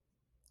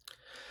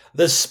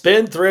The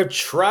Spendthrift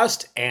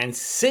Trust and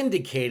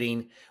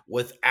syndicating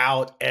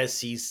without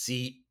SEC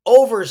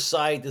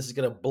oversight. This is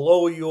going to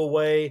blow you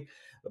away.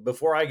 But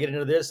before I get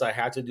into this, I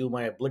have to do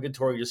my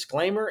obligatory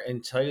disclaimer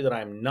and tell you that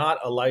I'm not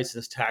a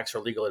licensed tax or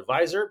legal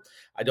advisor.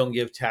 I don't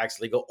give tax,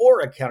 legal,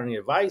 or accounting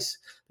advice.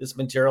 This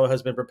material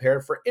has been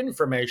prepared for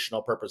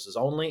informational purposes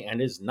only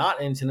and is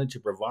not intended to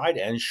provide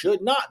and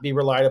should not be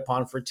relied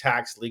upon for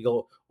tax,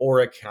 legal, or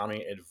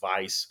accounting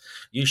advice.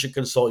 You should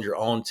consult your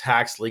own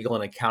tax, legal,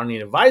 and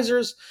accounting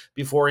advisors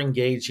before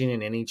engaging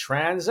in any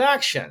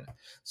transaction.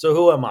 So,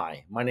 who am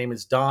I? My name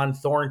is Don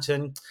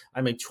Thornton.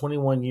 I'm a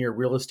 21-year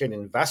real estate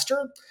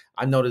investor.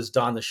 I'm known as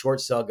Don the short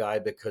sale guy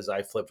because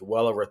I flipped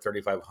well over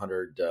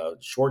 3,500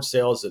 short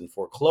sales and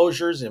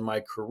foreclosures in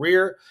my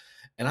career.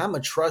 And I'm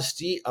a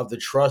trustee of the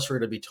trust we're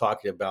going to be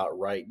talking about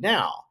right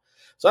now.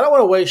 So I don't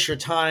want to waste your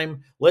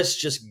time. Let's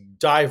just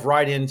dive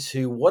right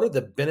into what are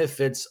the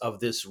benefits of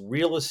this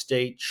real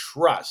estate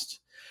trust.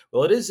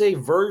 Well, it is a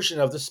version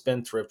of the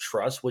Spendthrift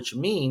Trust, which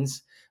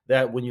means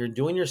that when you're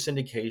doing your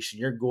syndication,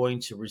 you're going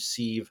to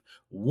receive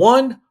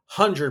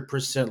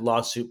 100%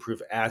 lawsuit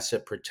proof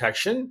asset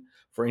protection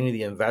for any of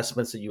the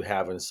investments that you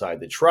have inside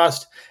the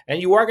trust.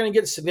 And you are going to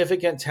get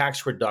significant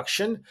tax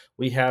reduction.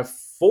 We have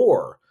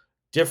 4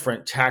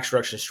 different tax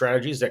reduction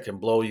strategies that can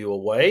blow you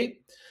away.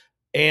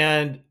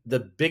 And the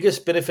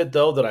biggest benefit,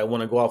 though, that I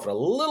want to go off on a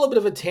little bit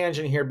of a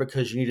tangent here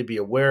because you need to be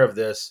aware of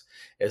this,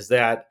 is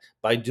that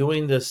by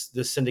doing this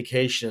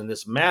syndication in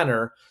this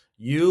manner,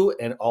 you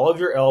and all of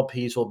your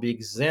LPs will be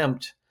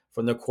exempt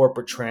from the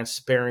Corporate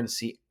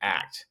Transparency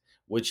Act,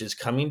 which is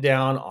coming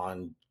down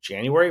on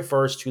January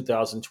 1st,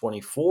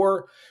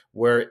 2024,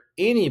 where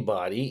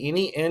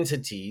any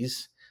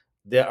entities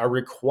that are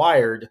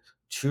required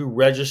to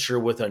register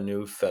with a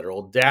new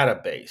federal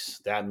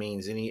database. That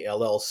means any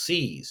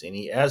LLCs,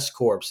 any S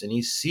corps,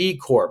 any C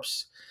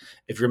corps.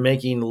 If you're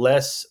making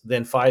less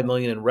than 5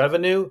 million in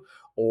revenue,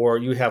 or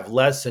you have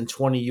less than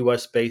 20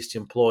 US based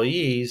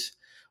employees,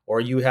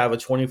 or you have a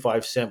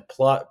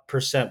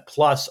 25%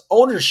 plus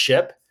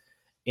ownership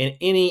in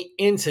any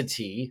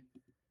entity,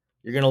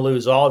 you're going to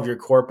lose all of your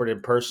corporate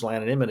and personal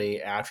anonymity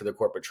after the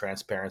Corporate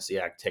Transparency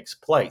Act takes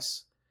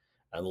place,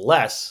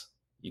 unless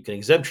you can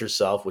exempt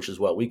yourself, which is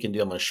what we can do.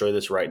 I'm going to show you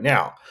this right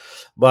now.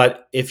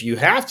 But if you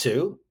have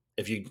to,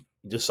 if you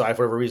decide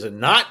for whatever reason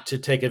not to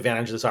take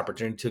advantage of this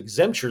opportunity to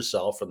exempt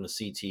yourself from the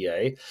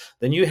CTA,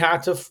 then you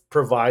have to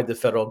provide the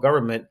federal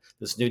government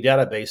this new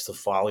database the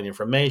following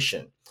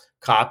information: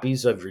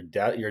 copies of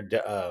your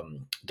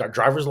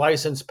driver's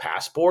license,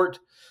 passport,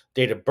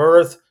 date of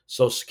birth,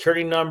 social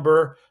security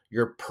number,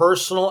 your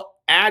personal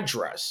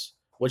address,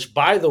 which,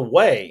 by the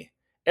way,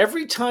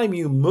 every time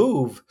you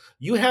move,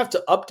 you have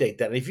to update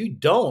that. And if you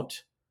don't,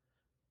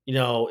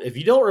 if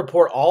you don't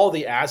report all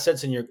the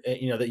assets in your,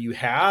 that you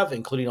have,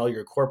 including all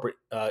your corporate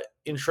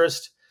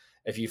interest,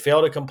 if you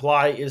fail to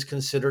comply, it is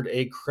considered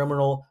a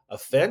criminal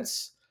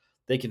offense.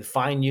 They can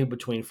fine you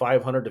between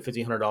 $500 to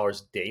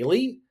 $1,500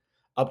 daily,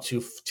 up to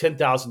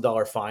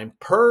 $10,000 fine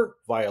per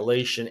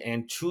violation,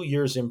 and 2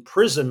 years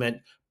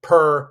imprisonment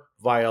per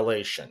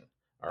violation.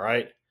 All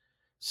right.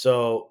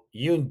 So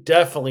you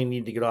definitely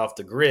need to get off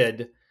the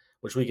grid,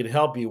 which we can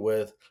help you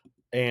with.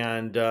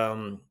 And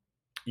when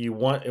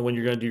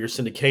you're going to do your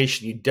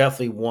syndication, you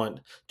definitely want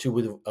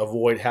to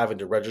avoid having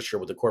to register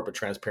with the Corporate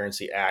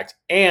Transparency Act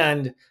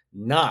and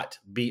not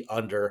be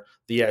under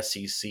the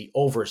SEC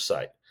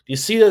oversight. Do you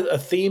see a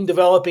theme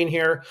developing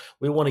here?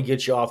 We want to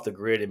get you off the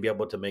grid and be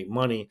able to make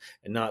money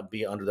and not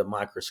be under the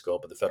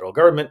microscope of the federal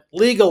government.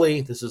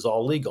 Legally, this is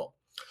all legal.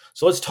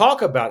 So let's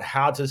talk about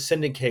how to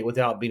syndicate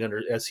without being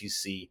under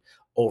SEC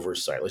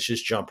oversight. Let's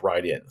just jump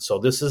right in. So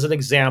this is an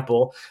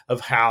example of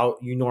how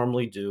you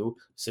normally do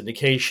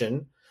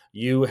syndication.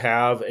 You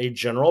have a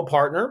general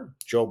partner,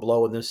 Joe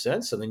Blow in this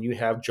sense, and then you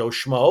have Joe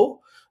Schmo,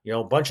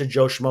 a bunch of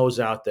Joe Schmoes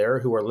out there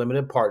who are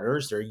limited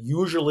partners. They're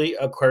usually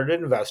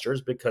accredited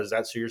investors because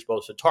that's who you're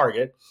supposed to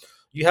target.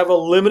 You have a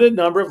limited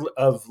number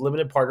of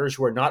limited partners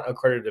who are not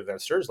accredited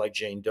investors, like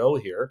Jane Doe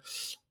here.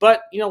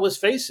 But, let's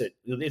face it,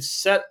 it's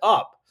set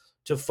up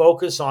to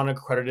focus on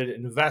accredited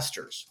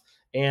investors.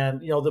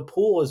 And, the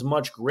pool is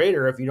much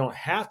greater if you don't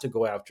have to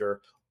go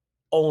after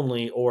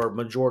only or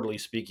majority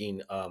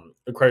speaking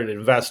accredited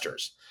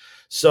investors.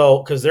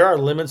 So, because there are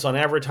limits on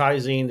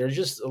advertising, there's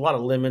just a lot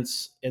of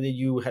limits, and that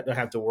you don't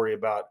have to worry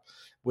about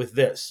with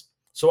this.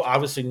 So,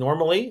 obviously,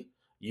 normally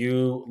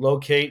you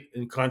locate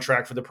and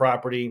contract for the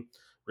property,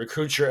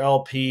 recruit your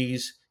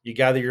LPs, you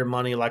gather your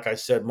money, like I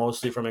said,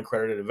 mostly from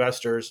accredited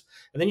investors,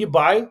 and then you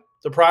buy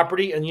the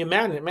property and you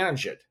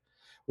manage it.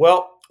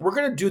 Well, we're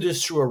going to do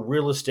this through a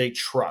real estate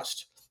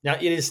trust. Now,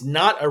 it is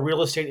not a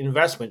real estate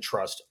investment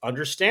trust.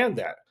 Understand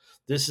that.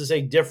 This is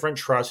a different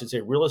trust. It's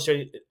a real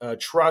estate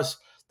trust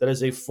that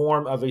is a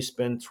form of a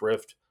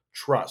spendthrift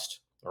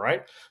trust. All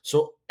right.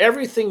 So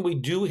everything we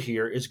do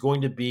here is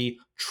going to be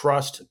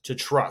trust to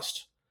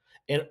trust.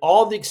 And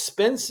all the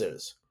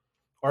expenses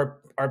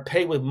are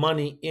paid with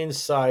money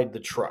inside the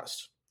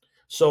trust.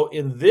 So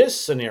in this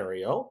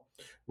scenario,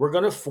 we're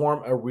going to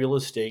form a real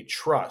estate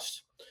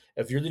trust.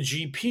 If you're the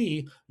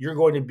GP, you're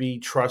going to be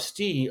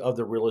trustee of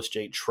the real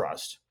estate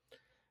trust.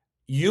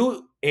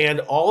 You and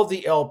all of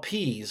the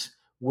LPs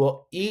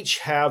will each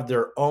have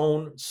their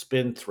own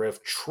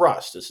spendthrift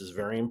trust. This is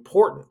very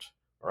important.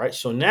 All right.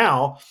 So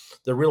now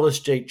the real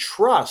estate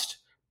trust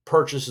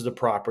purchases the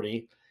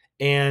property,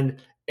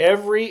 and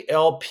every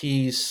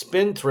LP's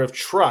spendthrift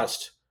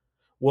trust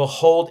will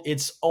hold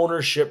its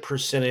ownership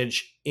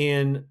percentage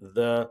in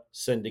the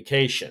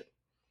syndication.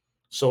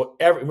 So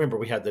remember,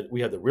 we have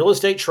the real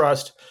estate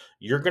trust.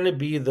 You're going to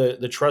be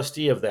the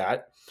trustee of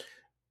that.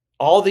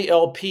 All the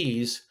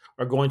LPs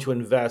are going to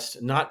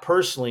invest not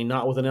personally,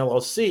 not with an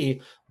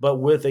LLC, but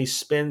with a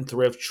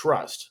spendthrift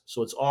trust.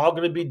 So it's all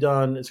going to be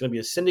done. It's going to be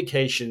a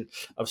syndication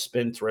of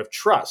spendthrift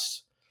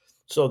trusts.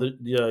 So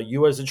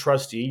you as a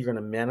trustee, you're going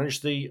to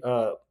manage the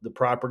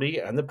property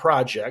and the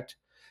project,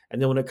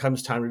 and then when it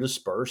comes time to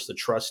disperse, the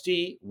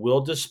trustee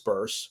will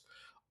disperse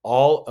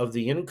all of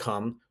the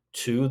income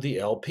to the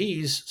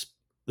LPs,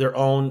 their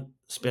own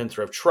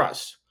spendthrift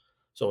trust.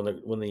 So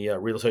when the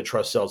real estate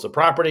trust sells the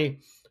property,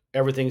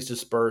 everything's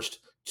dispersed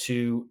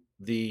to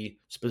the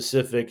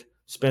specific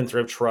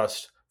spendthrift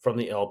trust from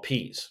the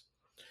LPs.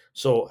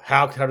 So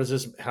how does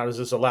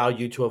this allow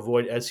you to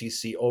avoid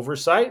SEC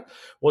oversight?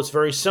 Well, it's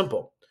very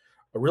simple.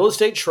 A real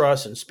estate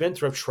trust and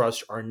spendthrift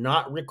trust are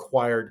not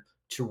required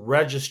to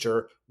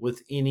register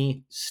with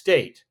any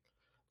state.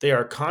 They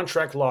are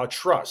contract law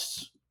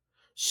trusts.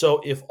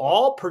 So if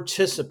all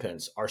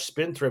participants are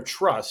spendthrift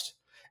trust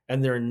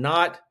and they're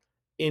not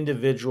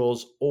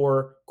individuals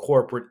or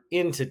corporate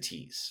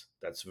entities,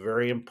 that's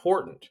very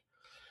important.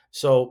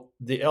 So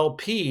the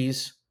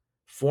LPs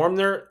form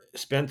their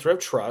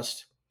spendthrift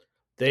trust.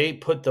 They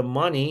put the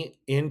money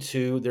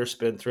into their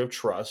spendthrift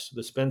trust.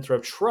 The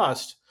spendthrift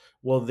trust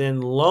will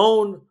then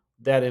loan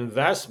that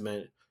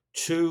investment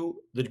to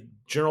the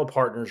general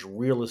partner's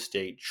real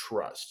estate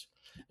trust.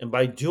 And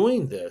by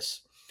doing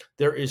this,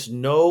 there is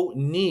no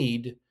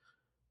need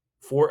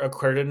for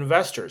accredited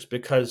investors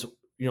because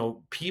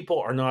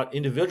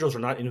individuals are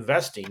not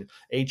investing.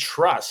 A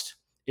trust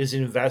is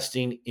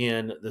investing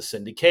in the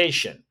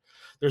syndication.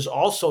 There's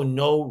also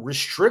no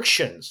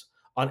restrictions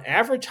on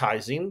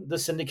advertising the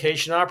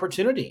syndication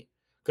opportunity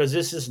because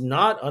this is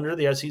not under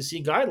the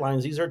SEC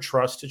guidelines. These are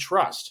trust to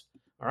trust.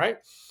 All right.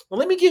 Well,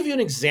 let me give you an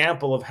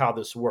example of how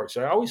this works.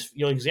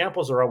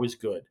 Examples are always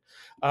good.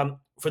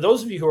 For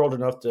those of you who are old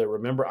enough to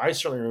remember, I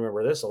certainly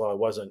remember this, although I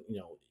wasn't,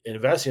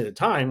 investing at the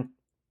time.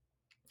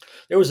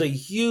 There was a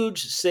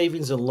huge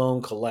savings and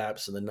loan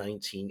collapse in the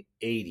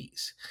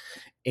 1980s.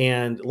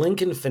 And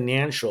Lincoln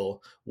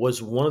Financial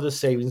was one of the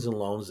savings and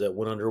loans that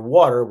went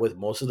underwater with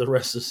most of the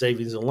rest of the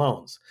savings and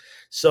loans.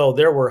 So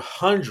there were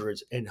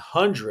hundreds and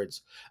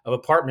hundreds of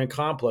apartment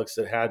complexes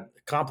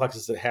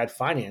that had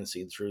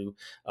financing through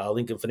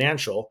Lincoln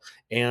Financial,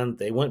 and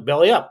they went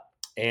belly up.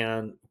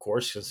 And of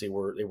course, since they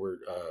were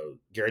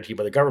guaranteed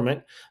by the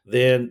government,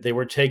 then they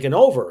were taken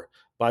over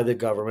by the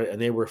government,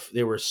 and they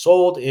were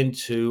sold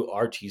into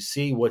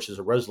RTC, which is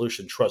a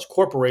Resolution Trust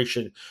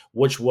Corporation,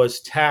 which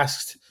was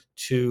tasked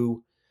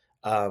to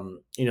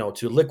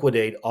to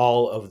liquidate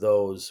all of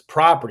those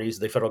properties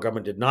the federal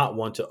government did not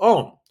want to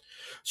own.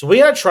 So we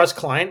had a trust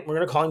client. We're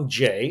going to call him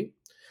Jay.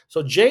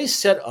 So Jay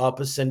set up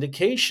a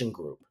syndication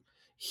group.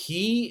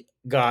 He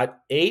got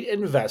 8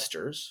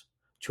 investors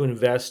to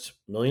invest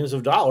millions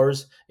of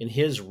dollars in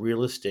his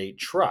real estate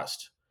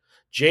trust.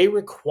 Jay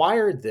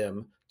required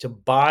them to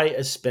buy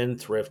a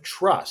spendthrift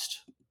trust.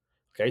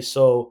 Okay,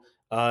 so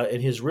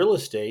in his real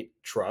estate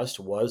trust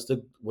was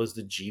the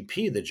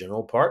GP, the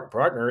general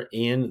partner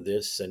in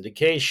this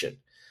syndication,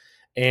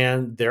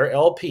 and their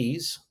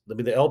LPs. The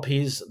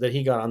LPs that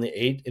he got on the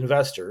 8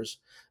 investors,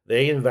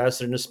 they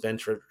invested in a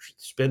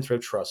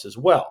spendthrift trust as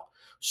well.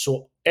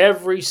 So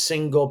every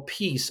single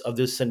piece of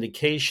this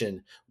syndication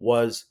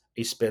was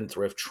a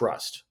spendthrift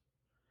trust.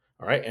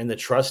 All right, and the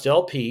trust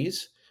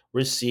LPs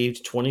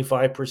received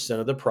 25%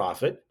 of the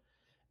profit,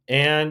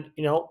 and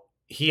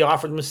he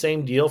offered them the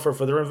same deal for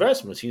further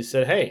investments. He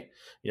said, hey,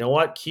 you know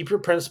what? Keep your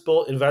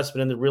principal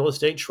investment in the real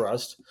estate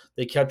trust.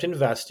 They kept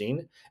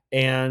investing,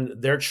 and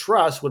their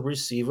trust would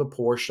receive a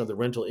portion of the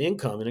rental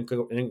income in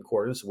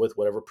accordance with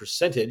whatever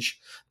percentage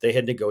they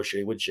had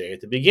negotiated with Jay at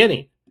the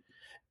beginning.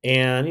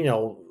 And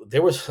they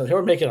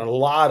were making a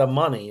lot of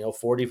money,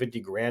 40, 50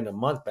 grand a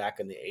month back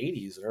in the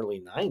 80s and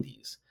early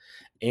 90s.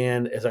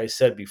 And as I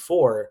said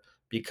before,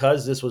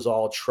 because this was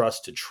all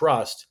trust to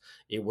trust,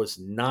 it was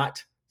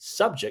not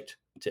subject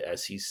to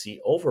SEC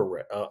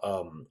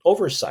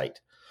oversight.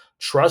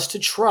 Trust to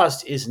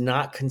trust is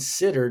not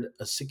considered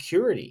a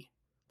security.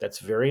 That's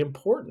very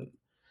important.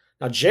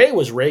 Now, Jay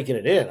was raking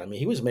it in. I mean,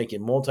 he was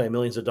making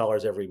multi-millions of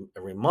dollars every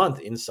month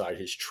inside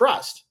his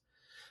trust.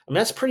 I mean,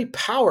 that's pretty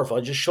powerful.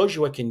 It just shows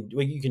you what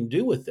you can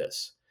do with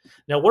this.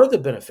 Now, what are the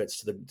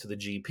benefits to the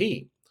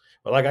GP?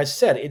 Well, like I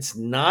said, it's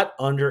not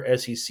under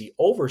SEC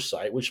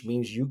oversight, which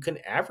means you can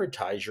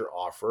advertise your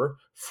offer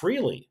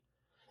freely.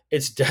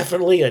 It's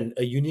definitely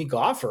a unique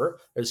offer.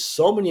 There's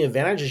so many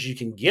advantages you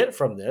can get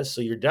from this,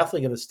 so you're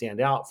definitely going to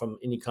stand out from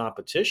any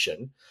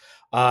competition.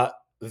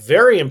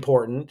 Very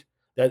important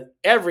that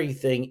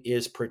everything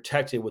is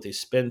protected with a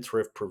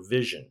spendthrift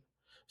provision.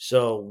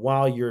 So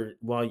while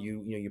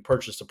you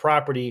purchase the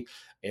property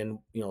and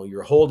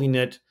you're holding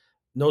it,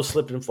 no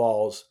slip and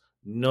falls,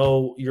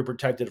 no, you're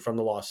protected from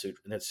the lawsuit,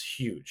 and that's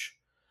huge.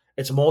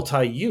 It's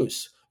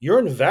multi-use. Your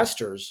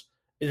investors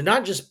is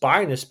not just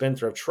buying a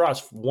spendthrift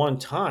trust one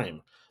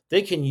time.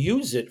 They can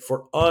use it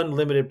for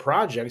unlimited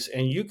projects,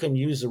 and you can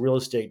use the real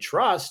estate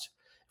trust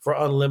for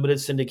unlimited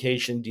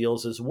syndication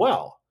deals as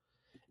well.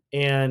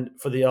 And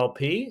for the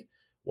LP,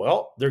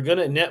 well, they're going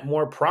to net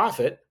more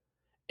profit,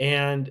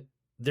 and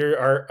there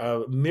are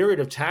a myriad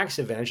of tax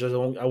advantages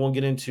I won't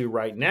get into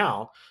right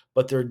now,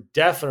 but they're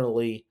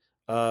definitely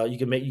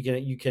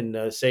you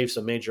can save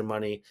some major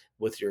money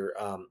with your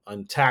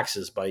on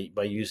taxes by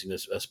using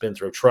this a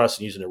spendthrift trust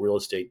and using a real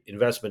estate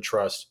investment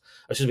trust.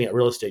 Excuse me, a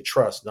real estate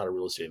trust, not a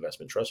real estate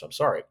investment trust. I'm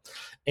sorry.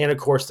 And of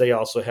course, they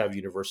also have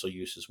universal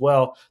use as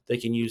well. They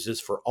can use this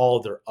for all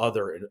of their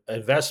other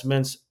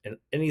investments and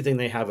anything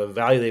they have a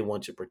value they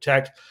want to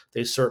protect.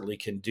 They certainly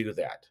can do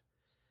that.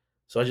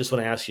 So I just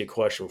want to ask you a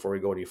question before we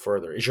go any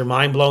further. Is your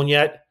mind blown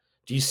yet?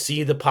 Do you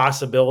see the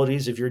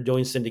possibilities if you're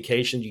doing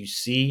syndication? Do you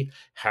see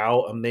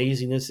how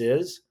amazing this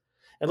is?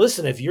 And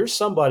listen, if you're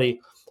somebody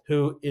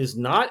who is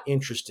not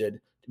interested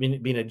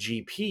in being a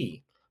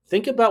GP,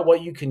 think about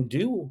what you can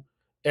do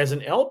as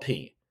an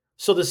LP.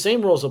 So the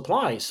same rules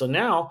apply. So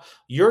now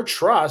your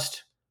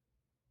trust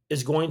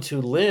is going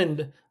to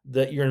lend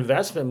your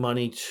investment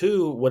money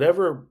to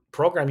whatever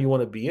program you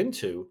want to be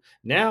into.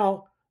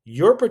 Now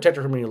you're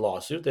protected from any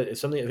lawsuit. That if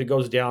something if it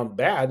goes down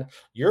bad,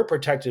 you're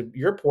protected.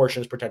 Your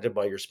portion is protected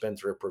by your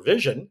spendthrift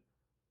provision,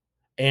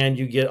 and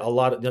you get a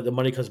lot of the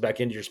money comes back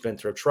into your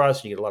spendthrift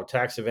trust. And you get a lot of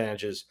tax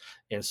advantages,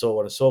 and so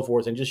on and so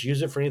forth. And just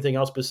use it for anything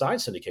else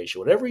besides syndication.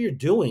 Whatever you're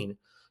doing,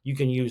 you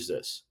can use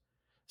this.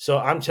 So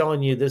I'm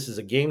telling you, this is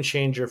a game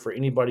changer for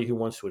anybody who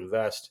wants to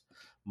invest.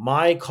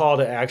 My call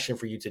to action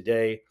for you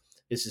today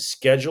is to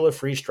schedule a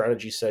free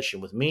strategy session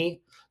with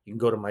me. You can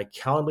go to my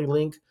Calendly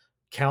link,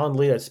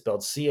 Calendly, that's spelled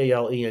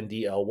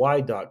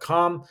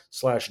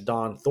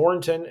CALENDLY.com/Don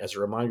Thornton. As a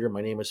reminder,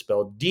 my name is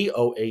spelled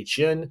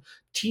DOHNTHORNTON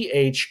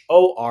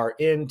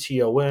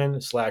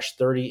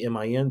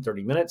 /30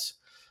 30 minutes.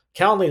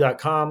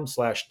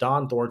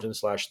 Calendly.com/Don Thornton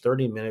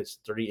 /30 minutes,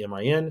 30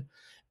 MIN.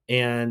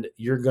 And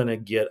you're going to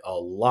get a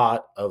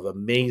lot of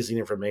amazing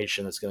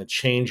information that's going to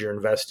change your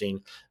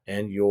investing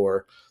and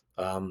your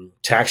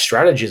tax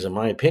strategies, in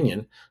my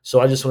opinion.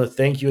 So I just want to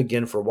thank you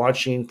again for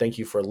watching. Thank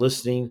you for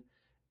listening.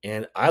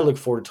 And I look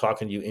forward to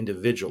talking to you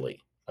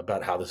individually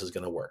about how this is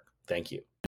going to work. Thank you.